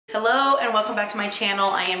Hello and welcome back to my channel.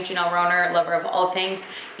 I am Janelle Roner, lover of all things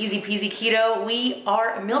easy peasy keto. We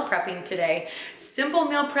are meal prepping today. Simple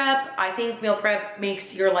meal prep. I think meal prep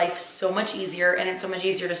makes your life so much easier and it's so much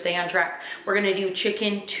easier to stay on track. We're gonna do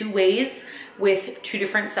chicken 2 ways with 2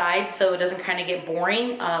 different sides so it doesn't kind of get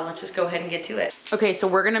boring. Let's just go ahead and get to it. Okay, so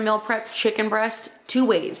we're gonna meal prep chicken breast 2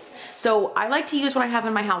 ways. So I like to use what I have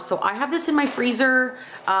in my house. So I have this in my freezer.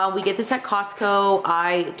 We get this at Costco.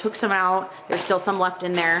 I took some out. There's still some left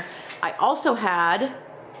in there. I also had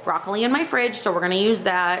broccoli in my fridge, so we're gonna use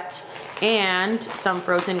that, and some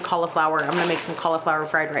frozen cauliflower. I'm gonna make some cauliflower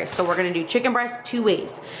fried rice. So we're gonna do chicken breast 2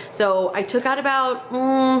 ways. So I took out about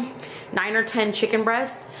 9 or 10 chicken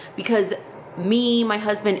breasts because me, my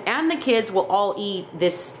husband, and the kids will all eat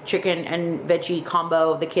this chicken and veggie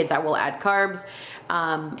combo. The kids, I will add carbs.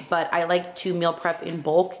 But I like to meal prep in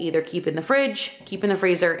bulk, either keep in the fridge, keep in the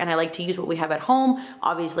freezer, and I like to use what we have at home,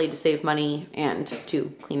 obviously to save money and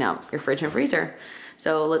to clean out your fridge and freezer.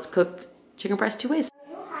 So let's cook chicken breast 2 ways.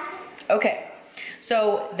 Okay,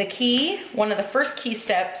 so the key, one of the first key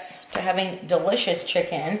steps to having delicious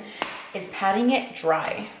chicken is patting it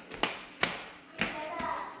dry.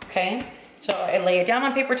 Okay, so I lay it down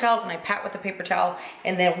on paper towels and I pat with the paper towel,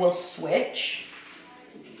 and then we'll switch.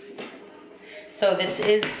 So this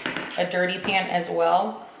is a dirty pan as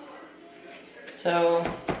well. So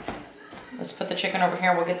let's put the chicken over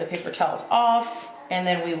here. We'll get the paper towels off and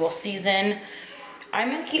then we will season. I'm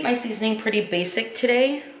gonna keep my seasoning pretty basic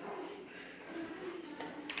today.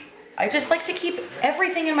 I just like to keep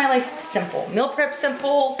everything in my life simple. Meal prep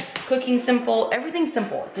simple, cooking simple, everything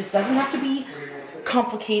simple. It just doesn't have to be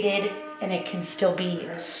complicated and it can still be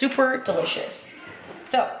super delicious.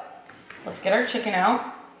 So let's get our chicken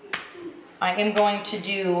out. I am going to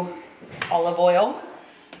do olive oil,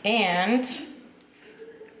 and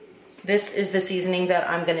this is the seasoning that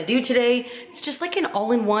I'm gonna do today. It's just like an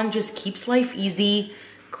all-in-one, just keeps life easy,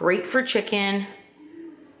 great for chicken,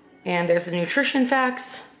 and there's the nutrition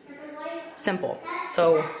facts, simple.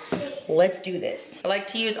 So let's do this. I like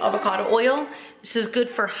to use avocado oil. This is good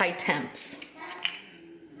for high temps.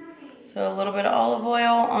 So a little bit of olive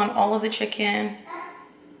oil on all of the chicken.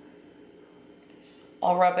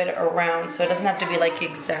 I'll rub it around so it doesn't have to be like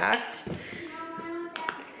exact.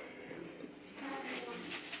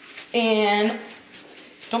 And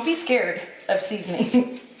don't be scared of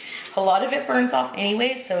seasoning. A lot of it burns off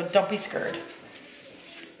anyway, so don't be scared.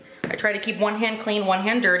 I try to keep one hand clean, one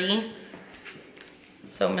hand dirty.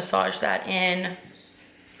 So massage that in.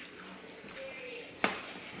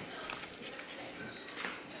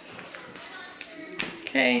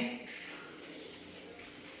 Okay.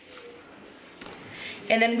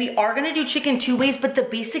 And then we are gonna do chicken 2 ways, but the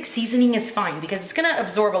basic seasoning is fine because it's gonna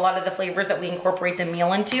absorb a lot of the flavors that we incorporate the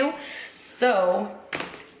meal into. So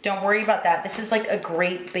don't worry about that. This is like a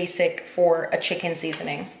great basic for a chicken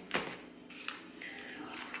seasoning.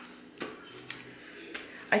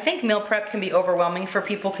 I think meal prep can be overwhelming for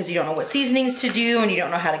people because you don't know what seasonings to do and you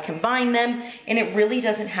don't know how to combine them. And it really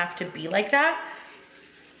doesn't have to be like that.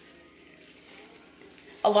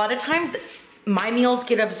 A lot of times, my meals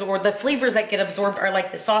get absorbed, the flavors that get absorbed are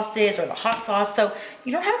like the sauces or the hot sauce, so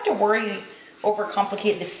you don't have to worry,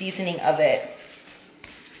 overcomplicate the seasoning of it.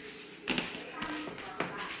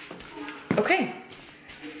 Okay,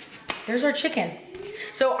 there's our chicken.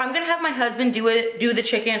 So I'm gonna have my husband do the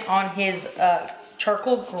chicken on his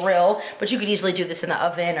charcoal grill, but you could easily do this in the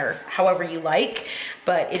oven or however you like,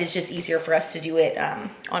 but it is just easier for us to do it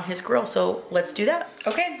on his grill, so let's do that.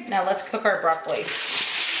 Okay, now let's cook our broccoli.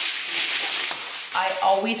 I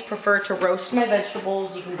always prefer to roast my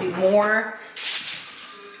vegetables. You can do more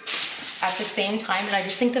at the same time, and I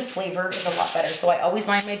just think the flavor is a lot better. So I always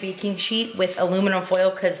line my baking sheet with aluminum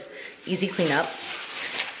foil because easy cleanup.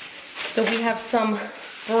 So we have some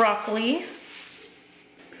broccoli. I'm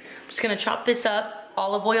just gonna chop this up,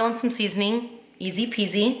 olive oil and some seasoning, easy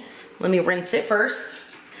peasy. Let me rinse it first.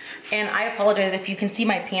 And I apologize if you can see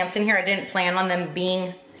my pants in here. I didn't plan on them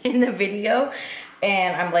being in the video,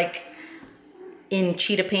 and I'm like, in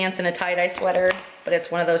cheetah pants and a tie-dye sweater, but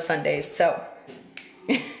it's one of those Sundays, so.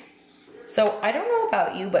 So I don't know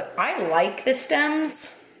about you, but I like the stems.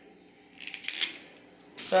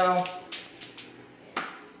 So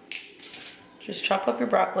just chop up your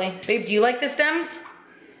broccoli. Babe, do you like the stems?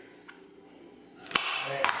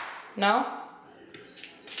 No?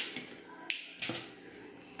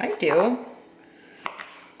 I do.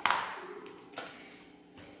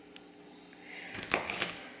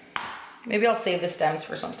 Maybe I'll save the stems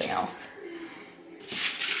for something else.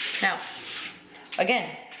 Now, again,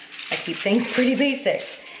 I keep things pretty basic.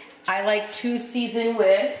 I like to season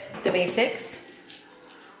with the basics,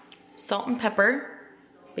 salt and pepper,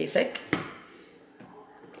 basic.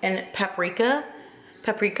 And paprika.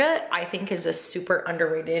 Paprika, I think, is a super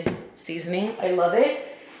underrated seasoning. I love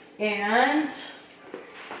it. And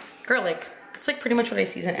garlic. It's like pretty much what I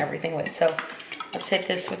season everything with. So let's hit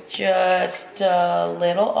this with just a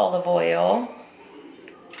little olive oil.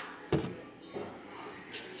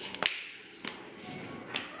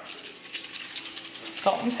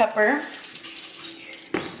 Salt and pepper.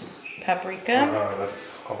 Paprika.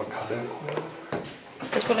 That's avocado.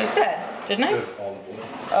 That's what I said, didn't I?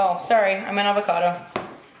 Oh, sorry, I meant avocado.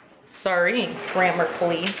 Sorry, grammar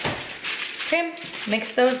police. Okay,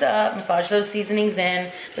 mix those up, massage those seasonings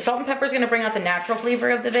in. The salt and pepper is gonna bring out the natural flavor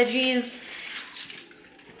of the veggies.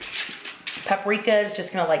 Paprika is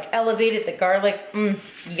just gonna like elevate it, the garlic,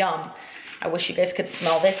 yum. I wish you guys could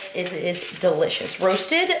smell this, it is delicious.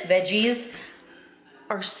 Roasted veggies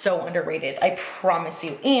are so underrated, I promise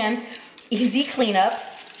you. And easy cleanup,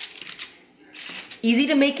 easy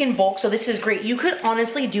to make in bulk, so this is great. You could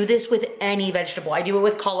honestly do this with any vegetable. I do it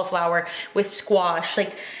with cauliflower, with squash,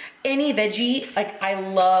 like any veggie. Like, I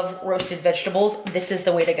love roasted vegetables. This is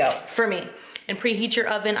the way to go for me. And preheat your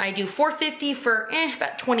oven. I do 450 for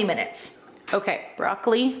about 20 minutes. Okay,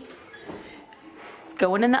 broccoli. It's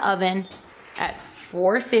going in the oven at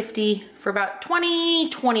 450 for about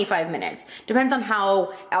 20-25 minutes. Depends on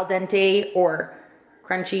how al dente or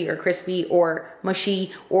crunchy or crispy or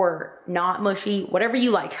mushy or not mushy, whatever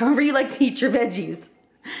you like, however you like to eat your veggies.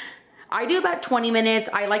 I do about 20 minutes.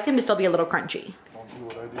 I like them to still be a little crunchy.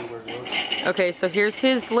 Okay, so here's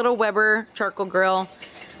his little Weber charcoal grill.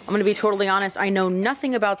 I'm gonna be totally honest, I know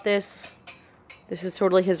nothing about this. This is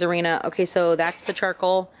totally his arena. Okay, so that's the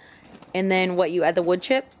charcoal. And then what, you add the wood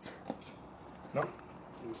chips? No,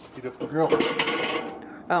 heat up the grill.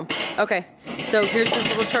 Oh, okay. So here's his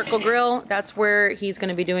little charcoal grill. That's where he's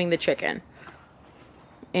gonna be doing the chicken.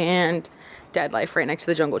 And dad life right next to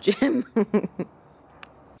the jungle gym.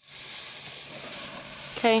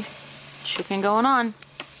 Okay, chicken going on.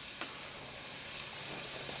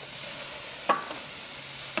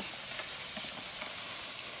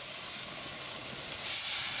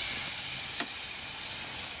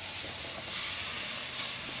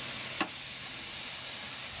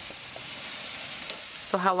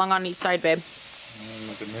 So how long on each side, babe?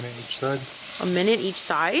 Like a minute each side. A minute each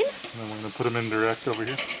side? And then we're gonna put them in direct over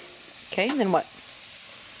here. Okay, then what?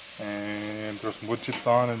 And throw some wood chips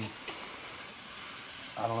on and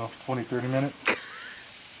I don't know, 20-30 minutes.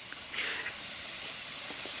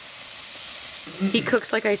 He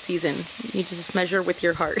cooks like I season. You just measure with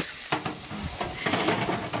your heart.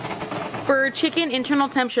 For chicken, internal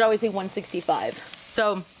temp should always be 165.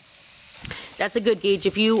 So that's a good gauge.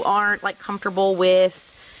 If you aren't like comfortable with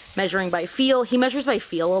measuring by feel, he measures by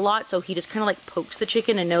feel a lot, so he just kind of like pokes the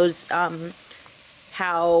chicken and knows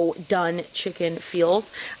how done chicken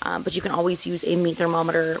feels. But you can always use a meat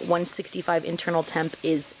thermometer. 165 internal temp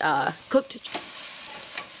is cooked.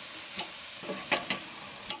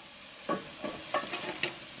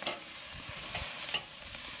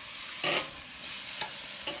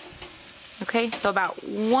 Okay, so about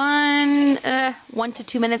 1 to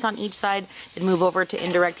 2 minutes on each side, then move over to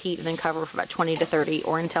indirect heat and then cover for about 20 to 30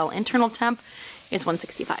 or until internal temp is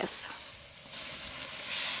 165.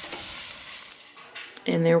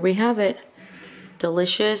 And there we have it.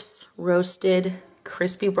 Delicious, roasted,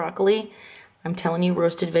 crispy broccoli. I'm telling you,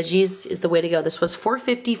 roasted veggies is the way to go. This was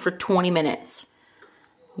 $4.50 for 20 minutes.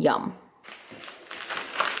 Yum.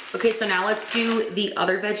 Okay, so now let's do the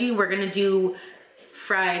other veggie. We're gonna do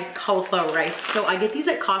fried cauliflower rice. So I get these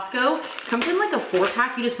at Costco. Comes in like a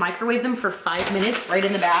 4-pack. You just microwave them for 5 minutes right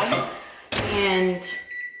in the bag. And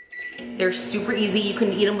they're super easy. You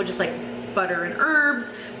can eat them with just like butter and herbs,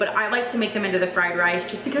 but I like to make them into the fried rice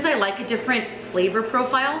just because I like a different flavor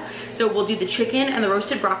profile. So we'll do the chicken and the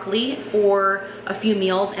roasted broccoli for a few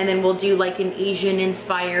meals, and then we'll do like an Asian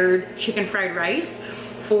inspired chicken fried rice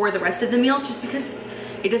for the rest of the meals, just because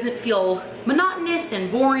it doesn't feel monotonous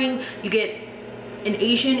and boring. You get an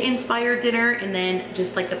Asian inspired dinner and then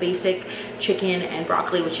just like a basic chicken and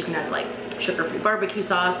broccoli, which you can add like sugar-free barbecue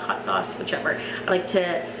sauce, hot sauce, whichever. I like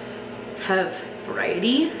to have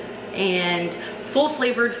variety and full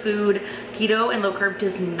flavored food. Keto and low carb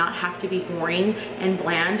does not have to be boring and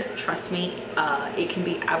bland. Trust me, it can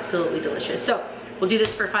be absolutely delicious. So we'll do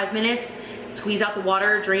this for 5 minutes, squeeze out the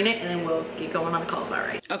water, drain it, and then we'll get going on the cauliflower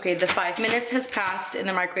rice. Okay, the 5 minutes has passed in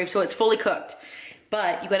the microwave, so it's fully cooked.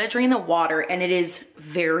 But you gotta drain the water, and it is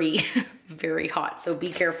very, very hot. So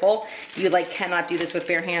be careful. You like cannot do this with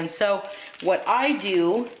bare hands. So what I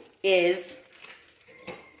do is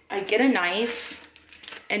I get a knife,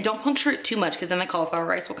 and don't puncture it too much because then the cauliflower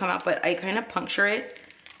rice will come out, but I kind of puncture it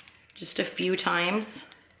just a few times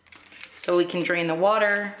so we can drain the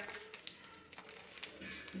water.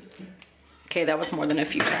 Okay, that was more than a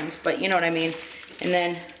few times, but you know what I mean. And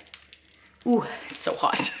then, ooh, it's so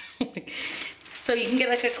hot. So you can get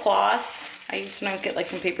like a cloth. I sometimes get like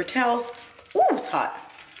some paper towels. Ooh, it's hot.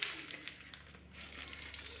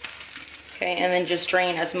 Okay, and then just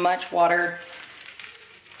drain as much water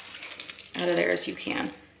out of there as you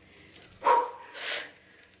can.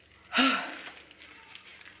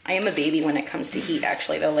 I am a baby when it comes to heat,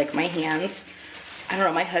 actually, though. Like, my hands, I don't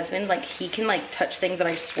know, my husband, like, he can, like, touch things that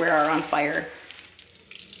I swear are on fire.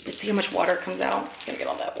 But see how much water comes out? Gotta get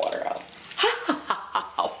all that water out.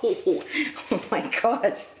 Oh my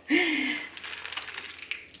gosh.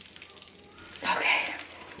 Okay.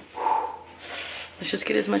 Let's just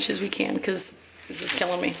get as much as we can, because this is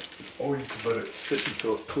killing me. Or you can let it sit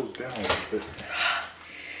until it cools down a little bit.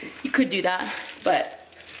 You could do that, but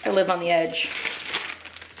I live on the edge.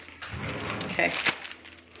 Okay.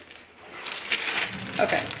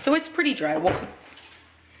 Okay, so it's pretty dry.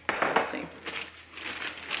 Let's see.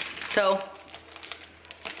 So,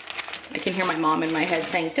 I can hear my mom in my head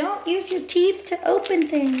saying, don't use your teeth to open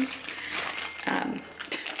things.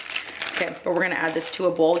 Okay, but we're gonna add this to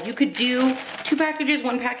a bowl. You could do 2 packages,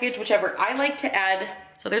 1 package, whichever. I like to add,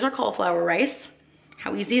 so there's our cauliflower rice.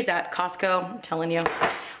 How easy is that? Costco, I'm telling you.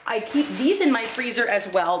 I keep these in my freezer as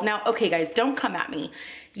well. Now, okay guys, don't come at me.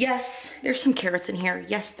 Yes, there's some carrots in here.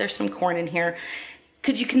 Yes, there's some corn in here.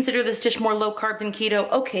 Could you consider this dish more low carb than keto?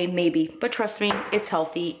 Okay, maybe, but trust me, it's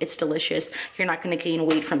healthy, it's delicious. You're not gonna gain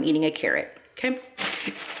weight from eating a carrot, okay?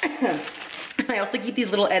 I also keep these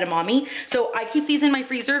little edamame. So I keep these in my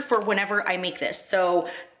freezer for whenever I make this. So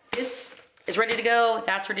this is ready to go,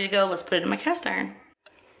 that's ready to go. Let's put it in my cast iron.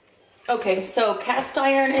 Okay, so cast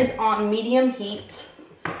iron is on medium heat.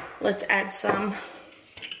 Let's add some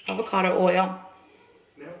avocado oil.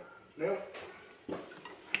 No.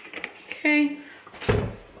 Okay.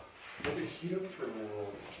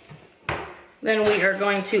 Then we are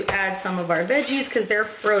going to add some of our veggies because they're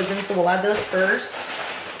frozen, so we'll add those first.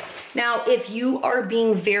 Now, if you are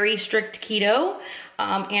being very strict keto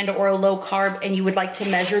and or low carb and you would like to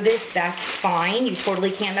measure this, that's fine. You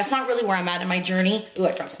totally can. That's not really where I'm at in my journey. Ooh,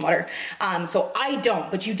 I dropped some water. So I don't,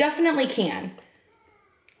 but you definitely can.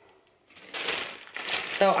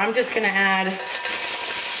 So I'm just gonna add,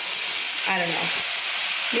 I don't know,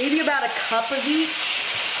 maybe about a cup of each.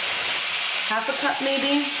 Half a cup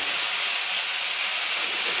maybe.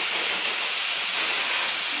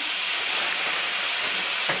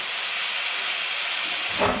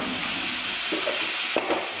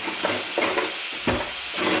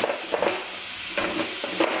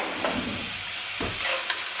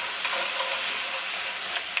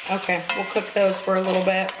 Okay, we'll cook those for a little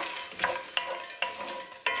bit.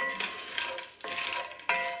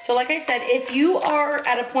 So like I said, if you are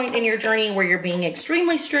at a point in your journey where you're being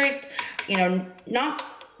extremely strict, you know, not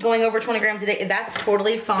going over 20 grams a day, that's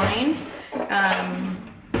totally fine.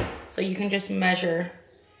 So you can just measure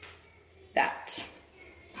that.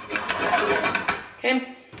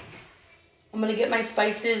 Okay, I'm gonna get my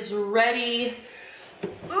spices ready.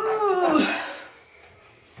 Ooh.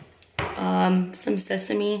 Some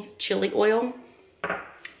sesame chili oil.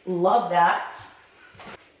 Love that.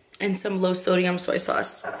 And some low sodium soy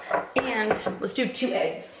sauce. And let's do 2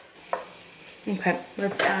 eggs. Okay,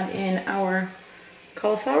 let's add in our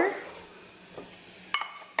cauliflower.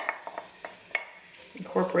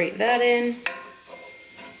 Incorporate that in.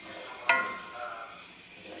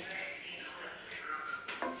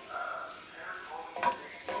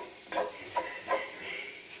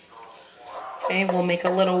 Okay, we'll make a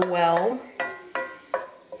little well.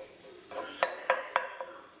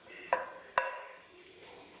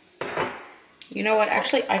 You know what,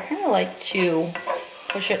 actually, I kind of like to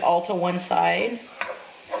push it all to one side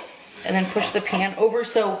and then push the pan over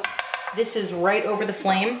so this is right over the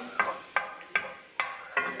flame.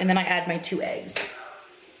 And then I add my 2 eggs.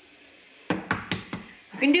 You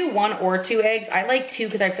can do 1 or 2 eggs. I like 2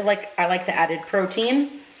 because I feel like I like the added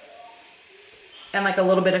protein and like a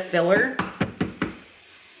little bit of filler.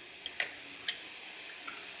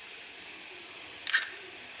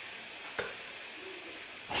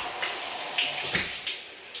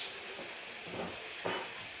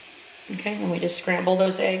 Okay, and we just scramble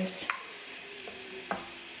those eggs.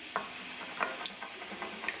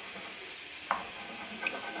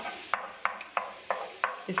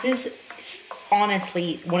 This is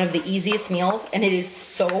honestly one of the easiest meals, and it is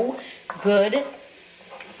so good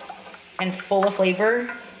and full of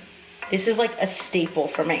flavor. This is like a staple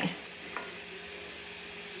for me.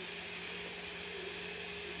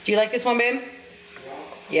 Do you like this one, babe?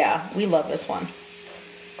 Yeah, we love this one.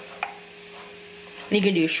 You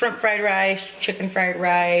can do shrimp fried rice, chicken fried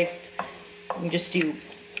rice. You can just do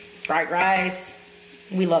fried rice.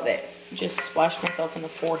 We love it. Just splashed myself in the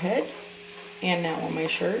forehead and now on my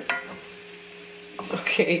shirt.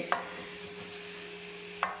 Okay.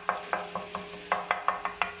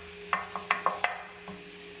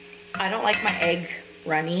 I don't like my egg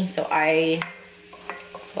runny, so I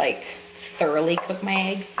like thoroughly cook my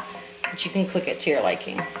egg, but you can cook it to your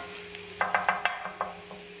liking.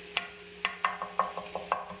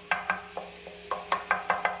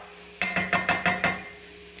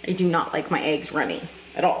 I do not like my eggs runny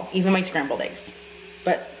at all, even my scrambled eggs,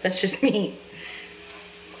 but that's just me.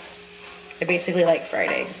 I basically like fried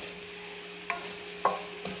eggs.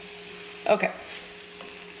 Okay.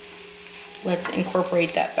 Let's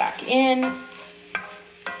incorporate that back in.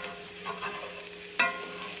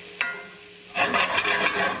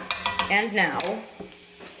 And now,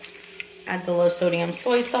 add the low sodium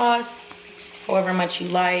soy sauce, however much you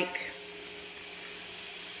like.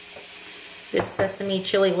 This sesame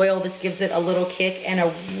chili oil, this gives it a little kick and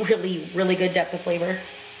a really, really good depth of flavor.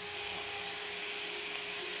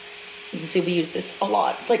 You can see we use this a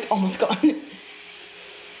lot. It's like almost gone.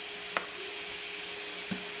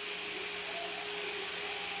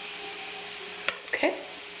 Okay.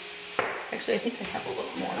 Actually, I think I have a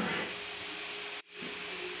little more.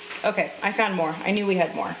 Okay, I found more. I knew we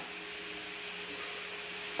had more.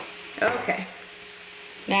 Okay.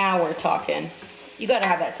 Now we're talking. You gotta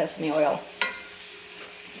have that sesame oil.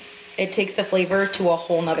 It takes the flavor to a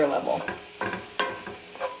whole nother level.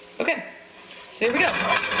 Okay, so here we go.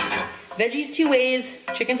 Veggies 2 ways,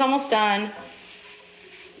 chicken's almost done.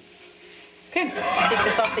 Okay, take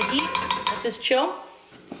this off the heat, let this chill.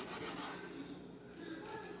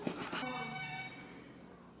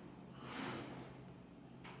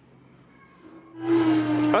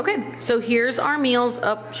 Okay, so here's our meals.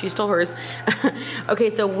 Oh, she stole hers. Okay,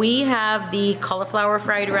 so we have the cauliflower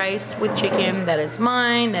fried rice with chicken. That is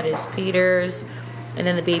mine, that is Peter's. And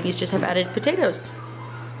then the babies just have added potatoes.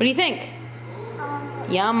 What do you think?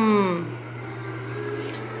 Yum.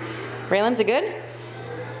 Raylan's it good?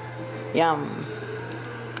 Yum.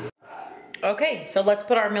 Okay, so let's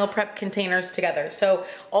put our meal prep containers together. So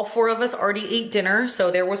all 4 of us already ate dinner, so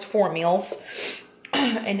there was 4 meals.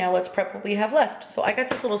 And now let's prep what we have left. So I got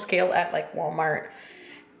this little scale at like Walmart.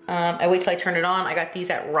 I wait till I turn it on. I got these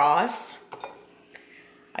at Ross.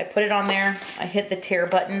 I put it on there. I hit the tare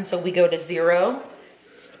button so we go to 0.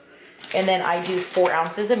 And then I do 4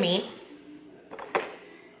 ounces of meat.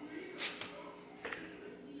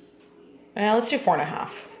 Let's do 4.5.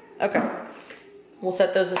 Okay. We'll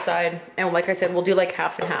set those aside. And like I said, we'll do like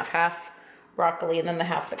half and half. Half broccoli and then the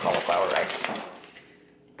half the cauliflower rice.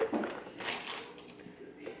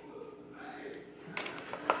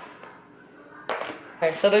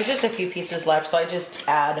 Okay, so there's just a few pieces left, so I just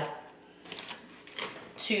add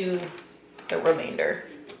to the remainder.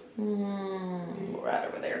 Right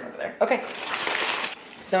over there and over there. Okay.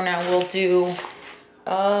 So now we'll do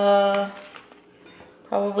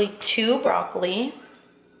probably 2 broccoli.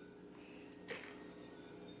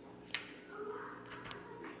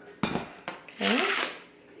 Okay.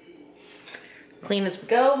 Clean as we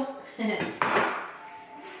go.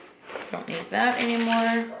 Don't need that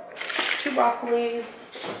anymore. 2 broccolis.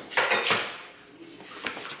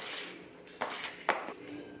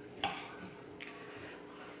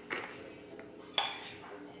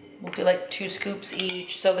 We'll do like 2 scoops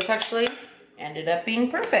each. So this actually ended up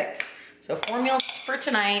being perfect. So 4 meals for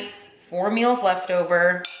tonight, 4 meals left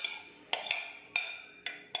over.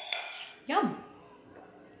 Yum.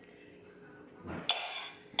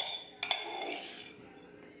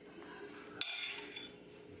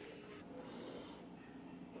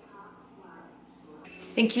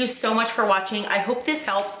 Thank you so much for watching. I hope this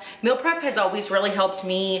helps. Meal prep has always really helped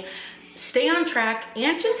me stay on track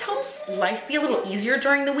and just helps life be a little easier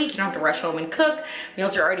during the week. You don't have to rush home and cook.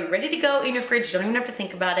 Meals are already ready to go in your fridge. You don't even have to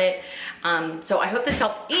think about it. So I hope this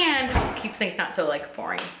helped and keeps things not so like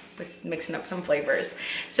boring with mixing up some flavors.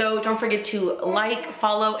 So don't forget to like,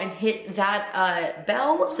 follow, and hit that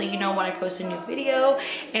bell so you know when I post a new video.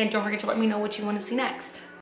 And don't forget to let me know what you want to see next.